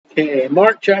Okay,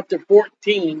 Mark chapter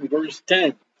 14, verse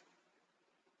 10.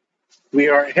 We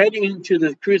are heading into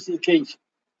the crucifixion.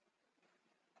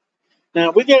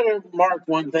 Now, we got to mark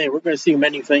one thing. We're going to see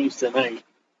many things tonight.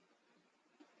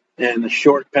 And the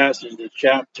short passage of the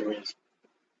chapter is,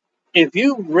 if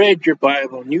you've read your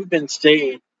Bible and you've been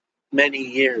saved many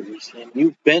years, and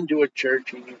you've been to a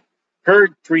church and you've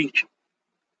heard preaching,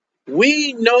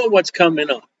 we know what's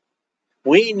coming up.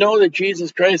 We know that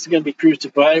Jesus Christ is going to be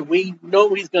crucified. We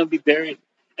know he's going to be buried.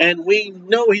 And we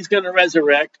know he's going to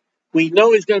resurrect. We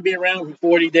know he's going to be around for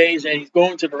 40 days, and he's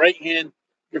going to the right hand of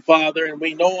your Father. And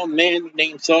we know a man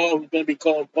named Saul, who's going to be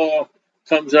called Paul,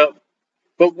 comes up.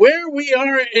 But where we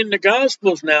are in the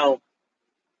Gospels now,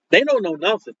 they don't know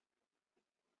nothing.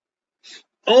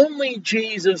 Only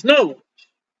Jesus knows.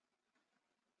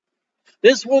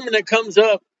 This woman that comes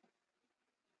up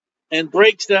and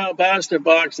breaks the alabaster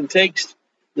box and takes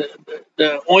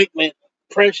the ointment,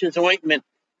 precious ointment,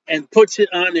 and puts it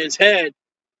on his head.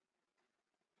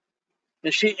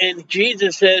 And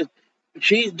Jesus says,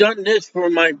 she's done this for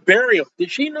my burial.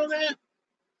 Did she know that?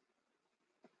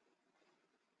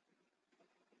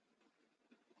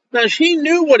 Now, she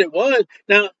knew what it was.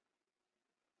 Now,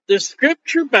 the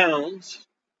scripture bounds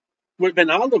would have been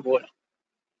olive oil.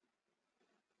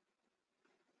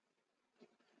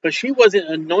 But she wasn't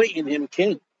anointing him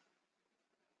king.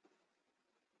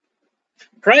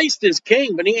 Christ is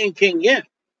king, but he ain't king yet.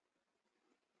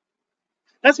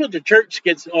 That's what the church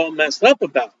gets all messed up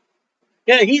about.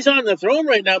 Yeah, he's on the throne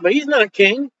right now, but he's not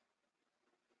king.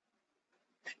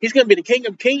 He's going to be the King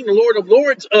of Kings, the Lord of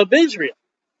Lords of Israel,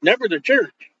 never the church.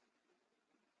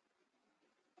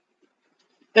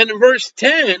 And in verse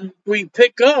 10, we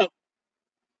pick up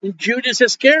Judas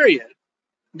Iscariot.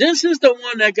 This is the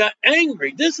one that got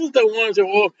angry. This is the one that said,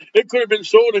 well, it could have been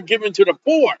sold and given to the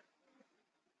poor.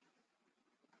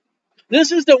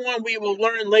 This is the one we will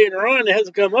learn later on. It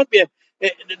hasn't come up yet.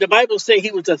 The Bible says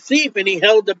he was a thief and he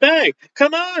held the bag.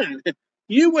 Come on.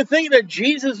 You would think that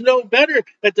Jesus knew better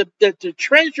that the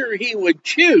treasure he would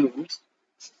choose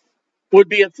would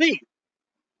be a thief.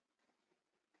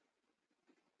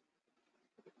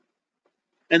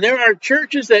 And there are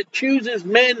churches that chooses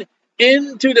men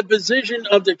into the position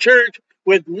of the church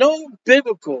with no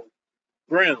biblical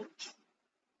grounds.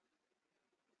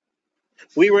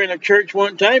 We were in a church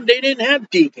one time, they didn't have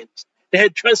deacons. They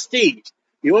had trustees.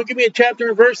 You want to give me a chapter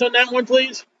and verse on that one,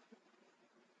 please?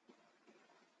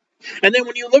 And then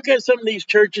when you look at some of these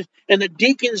churches and the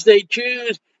deacons they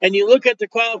choose, and you look at the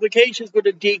qualifications for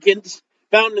the deacons,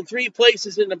 found in 3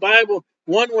 places in the Bible,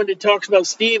 one when it talks about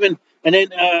Stephen, and then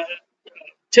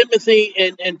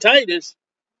Timothy and Titus,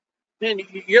 man,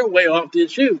 you're way off the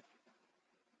shoe.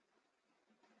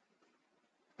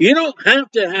 You don't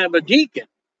have to have a deacon.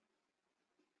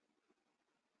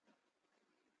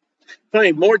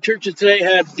 Funny, more churches today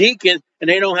have deacons and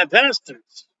they don't have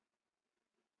pastors.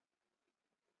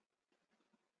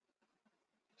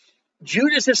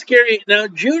 Judas Iscariot. Now,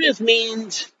 Judas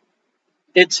means,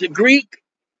 it's a Greek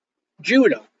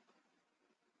Judah.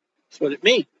 That's what it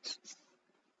means.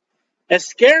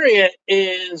 Iscariot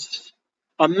is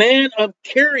a man of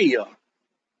Caria.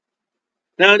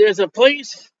 Now, there's a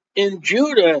place in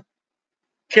Judah,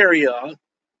 Caria,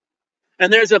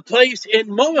 and there's a place in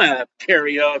Moab,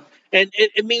 Caria, and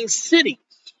it means cities.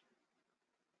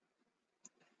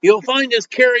 You'll find this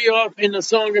Caria in the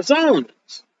Song of Solomon.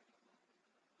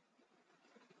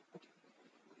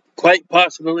 Quite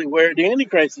possibly where the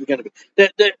Antichrist is going to be.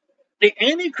 The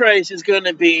Antichrist is going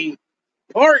to be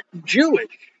part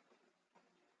Jewish.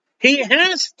 He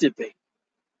has to be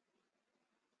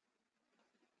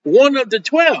one of the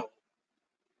 12.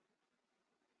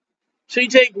 So you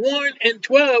take 1 and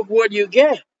 12, what do you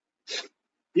get?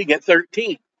 You get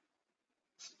 13.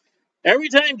 Every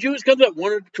time Jews comes up,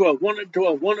 1 of the 12, 1 of the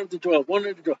 12, 1 of the 12, 1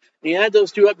 of the 12. And you add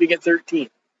those two up, you get 13.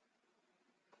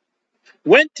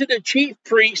 Went to the chief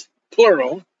priest,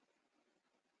 plural.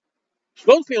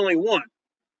 Supposed to be only one.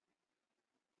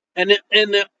 And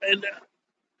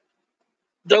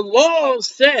the law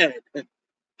said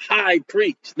high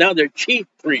priest. Now they're chief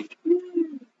priest.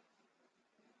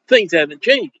 Things haven't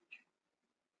changed.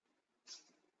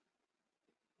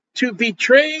 To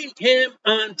betray him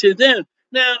unto them.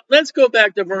 Now, let's go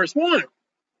back to verse 1,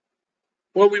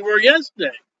 where we were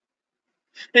yesterday.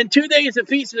 And 2 days the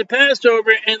feast of the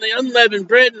Passover, and the unleavened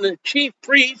bread, and the chief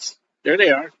priests, there they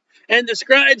are, and the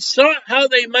scribes sought how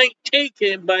they might take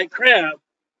him by craft.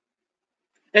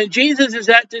 And Jesus is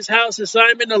at this house of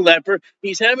Simon the leper.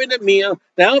 He's having a meal.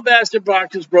 The alabaster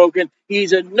box is broken.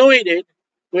 He's anointed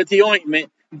with the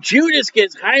ointment. Judas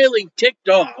gets highly ticked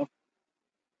off.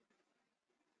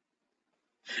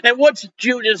 And what's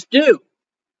Judas do?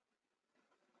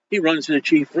 He runs to the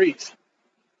chief priest.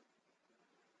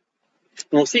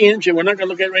 And we'll see him. We're not going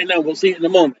to look at it right now. We'll see it in a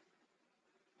moment.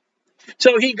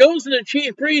 So he goes to the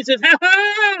chief priest and says,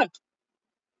 ha!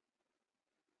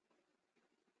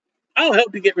 I'll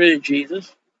help you get rid of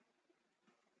Jesus.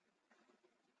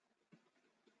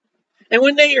 And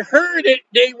when they heard it,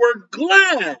 they were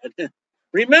glad.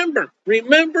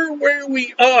 Remember where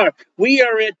we are. We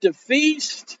are at the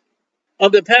feast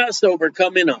of the Passover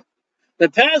coming up. The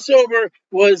Passover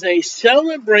was a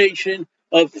celebration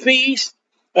of feast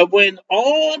of when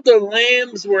all the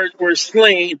lambs were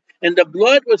slain and the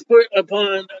blood was put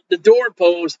upon the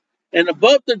doorpost and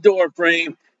above the door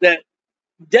frame, that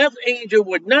death angel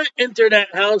would not enter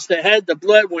that house that had the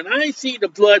blood. When I see the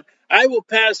blood, I will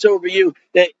pass over you.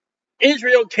 That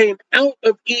Israel came out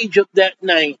of Egypt that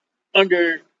night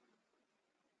under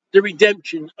the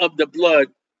redemption of the blood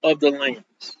of the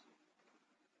lambs.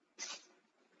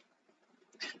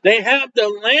 They have the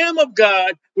Lamb of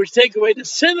God, which take away the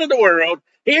sin of the world.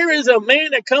 Here is a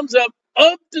man that comes up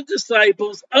of the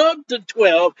disciples, of the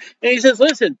 12, and he says,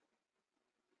 listen,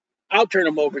 I'll turn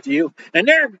them over to you. And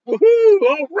they're, woohoo,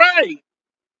 all right.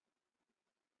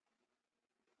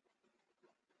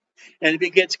 And if he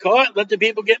gets caught, let the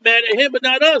people get mad at him, but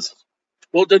not us.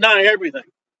 We'll deny everything.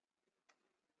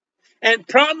 And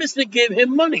promise to give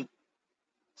him money.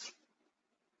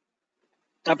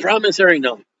 A promissory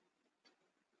note.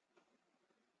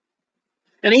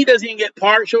 And he doesn't even get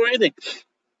partial or anything.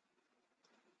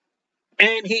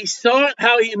 And he sought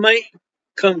how he might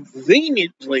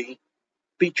conveniently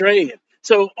betray him.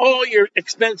 So all your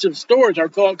expensive stores are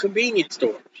called convenience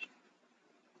stores.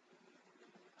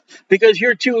 Because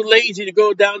you're too lazy to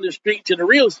go down the street to the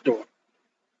real store.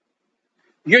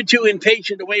 You're too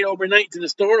impatient to wait overnight till the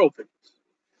store opens.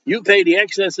 You pay the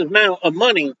excessive amount of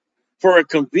money for a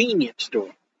convenience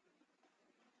store.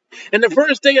 And the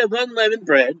first day of unleavened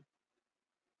bread,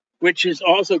 which is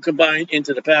also combined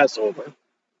into the Passover,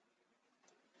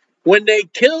 when they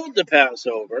killed the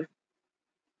Passover,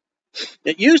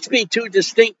 it used to be two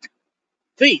distinct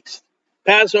feasts,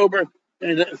 Passover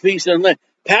and the Feast of Unleavened.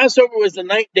 Passover was the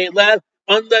night they left.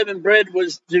 Unleavened bread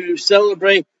was to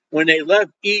celebrate when they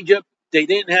left Egypt. They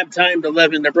didn't have time to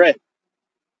leaven the bread.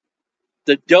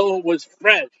 The dough was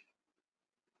fresh.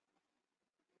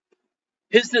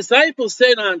 His disciples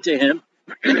said unto him,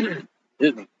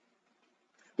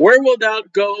 where wilt thou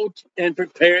go and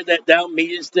prepare that thou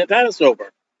meetest the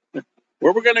Passover?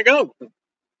 Where we're going to go?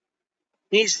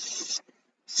 He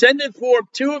sendeth forth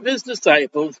two of his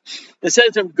disciples and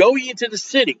says to them, go ye into the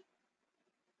city,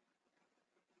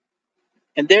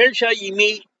 and there shall ye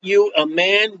meet you a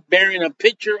man bearing a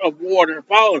pitcher of water.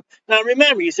 Follow him. Now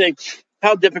remember, you say,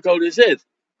 how difficult this is.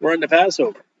 We're in the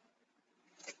Passover.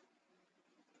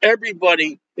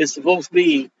 Everybody is supposed to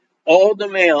be, all the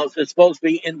males are supposed to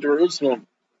be in Jerusalem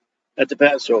at the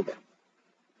Passover.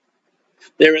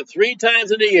 There are 3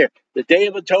 times in the year: the Day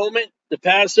of Atonement, the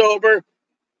Passover,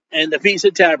 and the Feast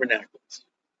of Tabernacles.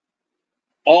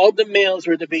 All the males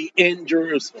were to be in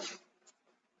Jerusalem.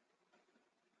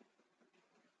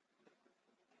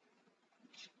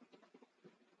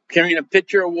 Carrying a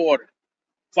pitcher of water.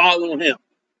 Follow him.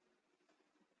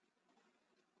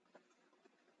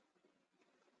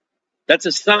 That's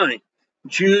a sign.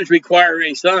 Jews require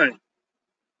a sign.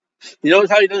 You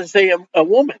notice how he doesn't say a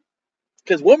woman,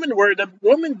 because women were the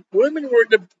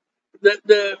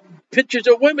pictures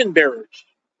of women bearers.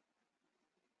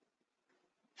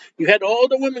 You had all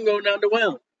the women going down the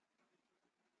well.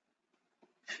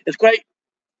 It's quite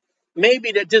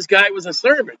maybe that this guy was a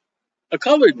servant, a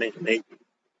colored man, maybe.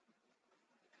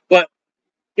 But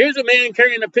here's a man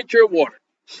carrying a pitcher of water,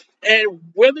 and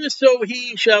whither so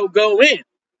he shall go in,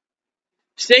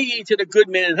 say ye to the good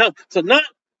man in house. So not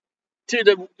to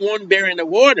the one bearing the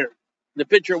water, the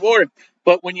pitcher of water,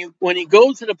 but when he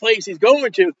goes to the place he's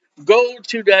going to, go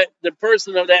to the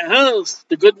person of that house,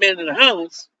 the good man in the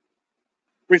house,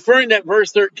 referring that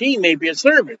verse 13 may be a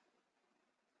servant.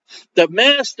 The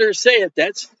master saith,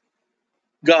 that's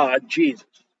God, Jesus,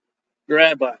 the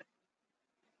rabbi.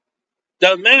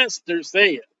 The master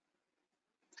saith,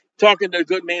 talking to the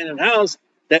good man in the house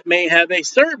that may have a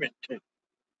servant.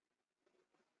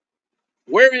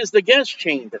 Where is the guest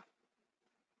chamber,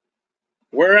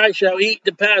 where I shall eat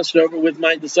the Passover with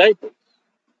my disciples?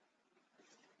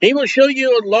 He will show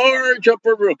you a large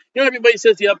upper room. You know, everybody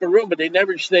says the upper room, but they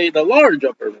never say the large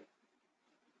upper room.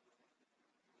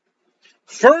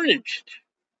 Furnished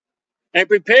and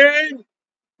prepared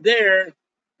there,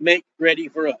 make ready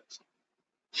for us.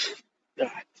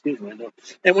 Excuse me.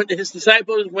 And when his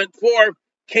disciples went forth,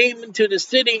 came into the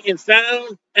city and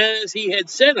found as he had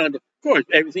said unto them. Of course,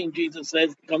 everything Jesus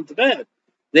says come to pass.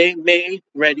 they made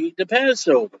ready the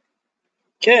Passover.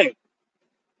 Okay,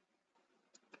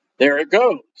 there it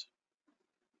goes.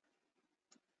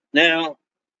 Now,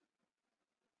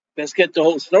 let's get the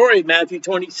whole story, Matthew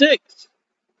 26.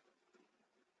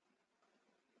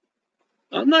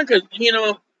 I'm not going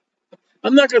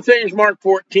to finish Mark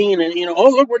 14 and, oh,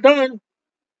 look, we're done.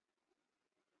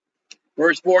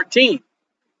 Verse 14.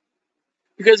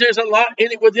 Because there's a lot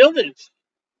in it with the others.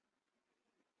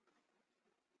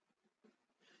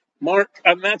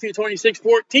 Matthew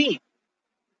 26:14.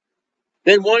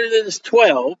 Then one of the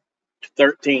 12,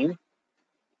 13,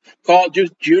 called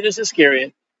Judas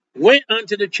Iscariot, went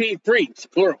unto the chief priests,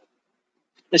 plural,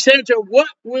 and said unto him, what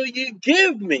will you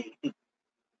give me?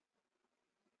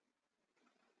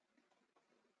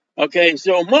 Okay,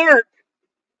 so Mark,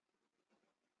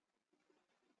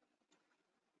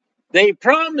 they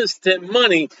promised him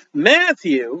money.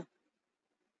 Matthew,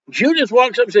 Judas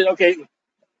walks up and says, okay,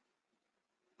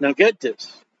 now get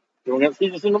this. We're going to see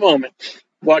this in a moment.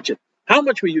 Watch it. How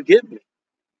much will you give me?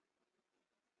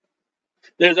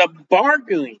 There's a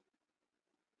bargaining.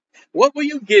 What will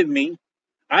you give me?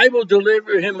 I will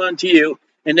deliver him unto you.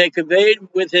 And they conveyed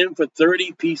with him for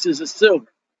 30 pieces of silver.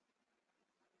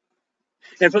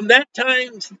 And from that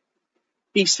time,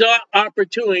 he sought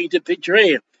opportunity to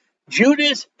betray him.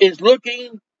 Judas is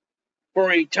looking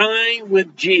for a time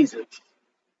with Jesus.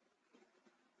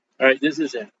 All right, this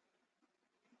is it.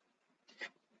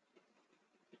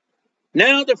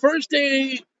 Now, the first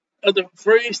day of the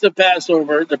feast of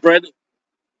Passover, the bread,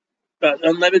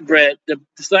 unleavened bread, the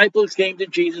disciples came to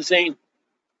Jesus saying,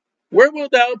 where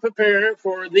wilt thou prepare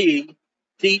for thee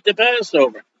to eat the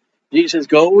Passover? Jesus,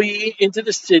 go ye into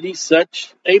the city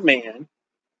such a man,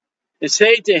 and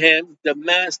say to him, the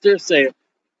master saith.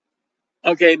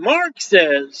 Okay, Mark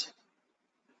says,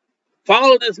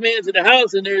 follow this man to the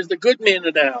house, and there's the good man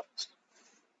of the house.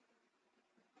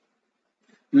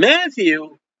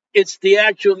 Matthew, it's the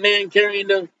actual man carrying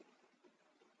the...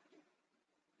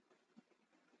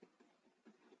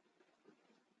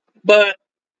 But,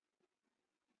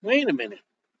 wait a minute.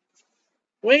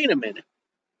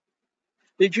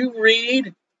 Did you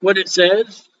read what it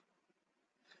says?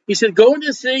 He said, go into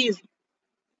the city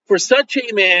for such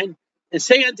a man, and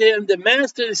say unto him, the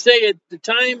master saith, the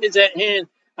time is at hand,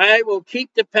 I will keep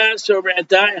the Passover at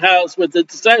thy house with the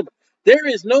disciples. There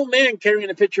is no man carrying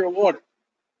a pitcher of water.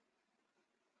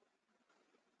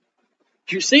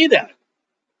 Do you see that?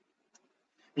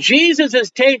 Jesus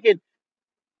has taken,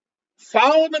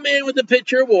 follow the man with the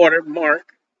pitcher of water,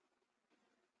 Mark.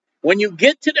 When you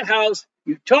get to the house,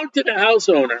 you talk to the house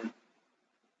owner,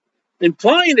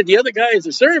 implying that the other guy is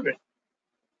a servant.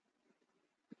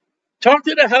 Talk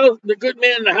to the good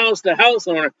man in the house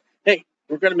owner. Hey,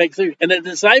 we're going to make food. And the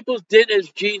disciples did as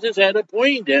Jesus had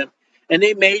appointed them, and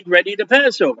they made ready the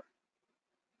Passover.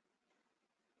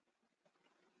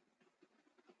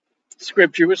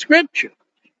 Scripture was scripture.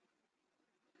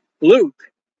 Luke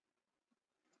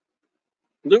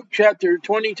chapter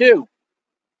 22.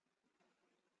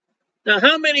 Now,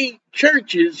 how many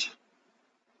churches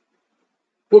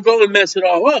will go and mess it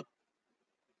all up?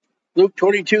 Luke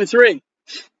 22:3.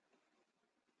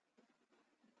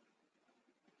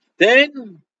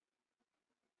 Then,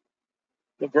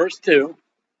 the verse 2,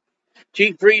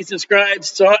 chief priests and scribes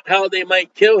sought how they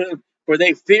might kill him, for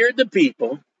they feared the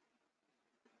people.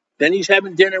 Then he's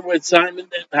having dinner with Simon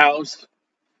at the house,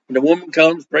 and the woman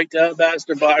comes, breaks the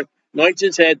alabaster box, anoints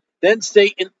his head. Then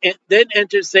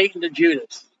enters Satan to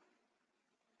Judas.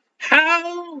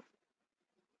 How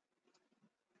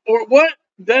or what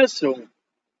vessel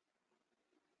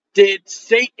did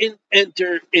Satan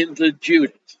enter into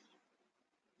Judas?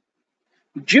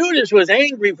 Judas was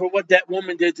angry for what that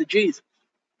woman did to Jesus.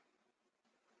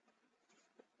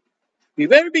 You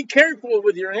better be careful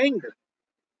with your anger.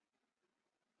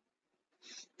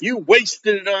 You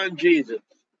wasted it on Jesus.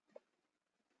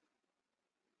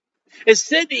 It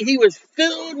said that he was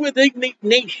filled with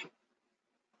indignation.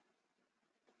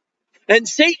 And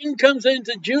Satan comes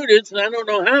into Judas, and I don't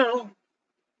know how,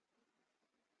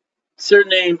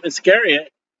 surnamed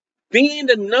Iscariot, being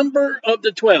the number of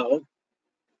the 12,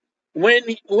 when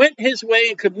he went his way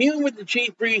and communed with the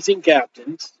chief priests and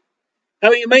captains,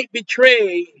 how he might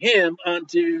betray him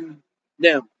unto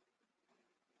them.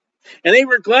 And they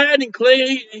were glad and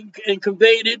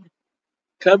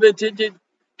coveted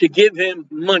to give him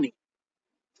money.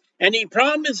 And he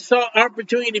promised saw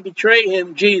opportunity to betray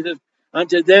him, Jesus,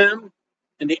 unto them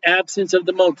in the absence of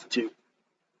the multitude.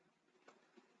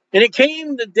 And it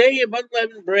came the day of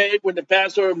unleavened bread when the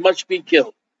Passover must be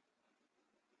killed.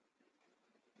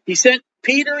 He sent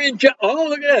Peter and John. Oh,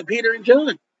 look at that, Peter and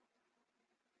John.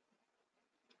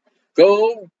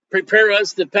 Go prepare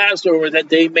us the Passover that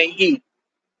they may eat.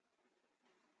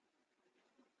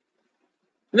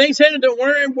 And they said unto him,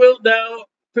 where wilt thou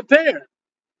prepare?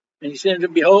 And he said unto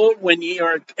them, behold, when ye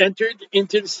are entered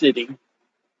into the city,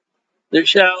 there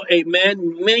shall a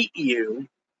man meet you,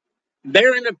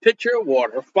 bearing a pitcher of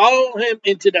water. Follow him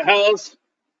into the house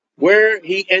where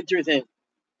he entereth in.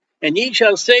 And ye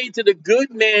shall say to the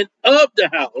good man of the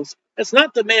house, that's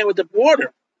not the man with the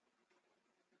water.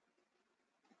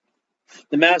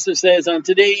 The master says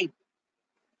unto thee,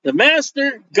 the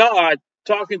master God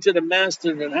talking to the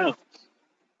master of the house,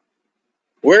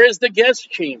 where is the guest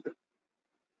chamber,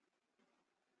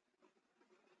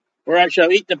 where I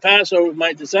shall eat the Passover with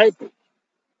my disciples?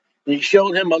 And he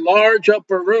showed him a large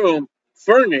upper room,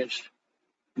 furnished,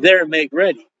 there make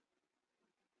ready.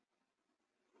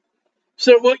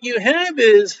 So what you have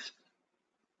is,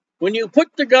 when you put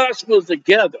the Gospels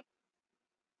together,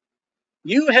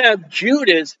 you have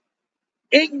Judas'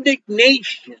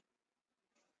 indignation,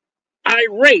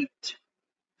 irate,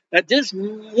 that this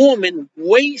woman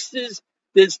wastes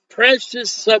this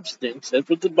precious substance, that's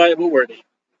what the Bible worded,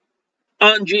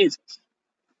 on Jesus.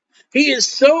 He is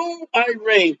so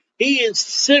irate, he is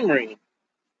simmering.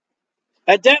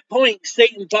 At that point,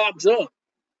 Satan pops up.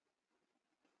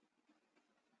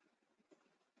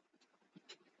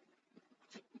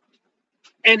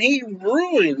 And he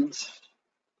ruins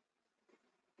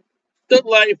the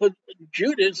life of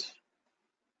Judas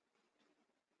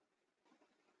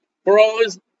for all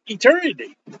his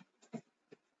eternity.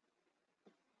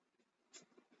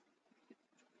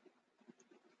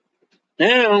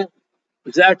 Now,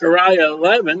 Zechariah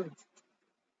 11,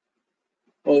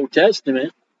 Old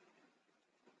Testament,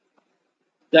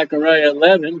 Zechariah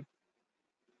 11,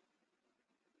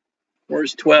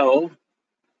 verse 12,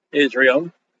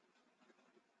 Israel,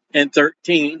 and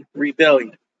 13,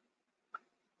 rebellion.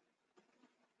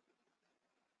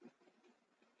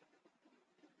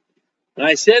 And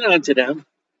I said unto them,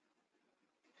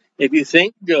 if you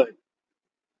think good,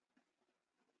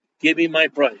 give me my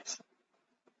price.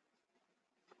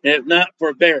 And if not,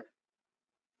 forbear.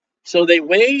 So they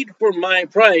weighed for my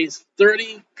price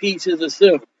 30 pieces of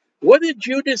silver. What did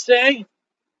Judas say?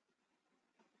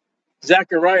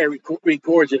 Zechariah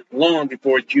records it long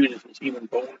before Judas was even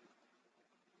born.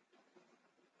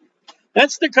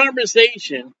 That's the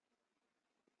conversation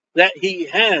that he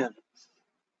has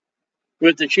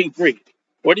with the chief priest.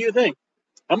 What do you think?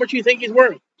 How much do you think he's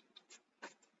worth?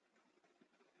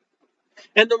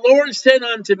 And the Lord said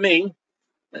unto me,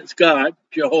 that's God,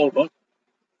 Jehovah,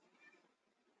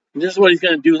 and this is what he's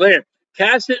going to do later,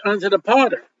 cast it unto the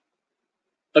potter,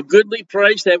 a goodly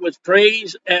price that was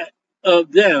praised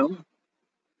of them.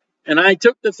 And I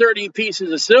took the 30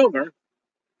 pieces of silver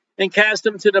and cast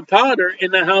them to the potter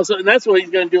in the house. And that's what he's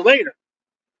going to do later,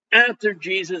 after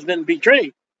Jesus has been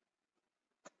betrayed.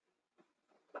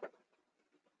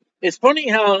 It's funny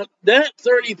how that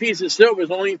 30 pieces of silver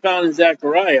is only found in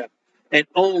Zechariah and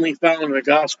only found in the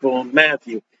Gospel of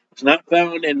Matthew. It's not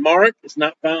found in Mark, it's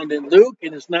not found in Luke,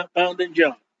 and it's not found in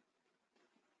John.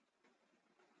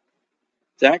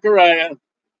 Zechariah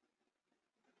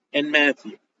and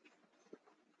Matthew.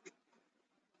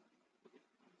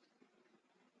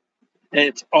 And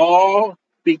it's all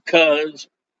because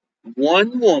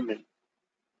one woman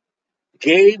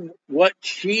gave what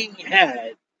she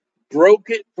had, broke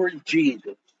it for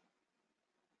Jesus.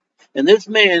 And this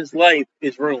man's life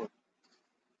is ruined.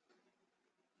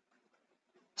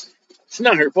 It's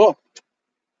not her fault.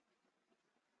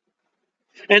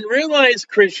 And realize,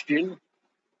 Christian,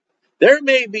 there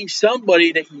may be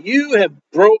somebody that you have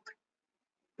broke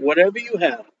whatever you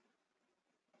have.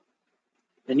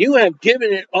 And you have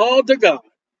given it all to God.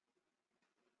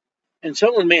 And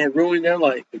someone may have ruined their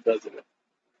life because of it.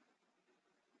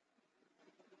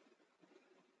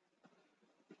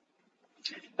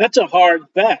 That's a hard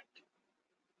fact.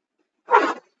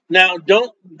 Now,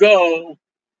 don't go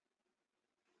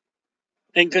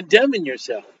and condemning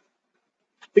yourself.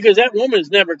 Because that woman is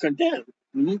never condemned.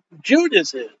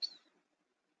 Judas is.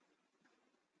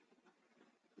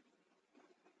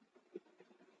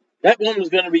 That woman is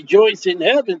going to rejoice in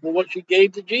heaven for what she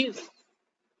gave to Jesus.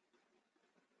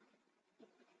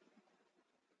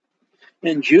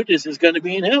 And Judas is going to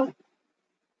be in hell.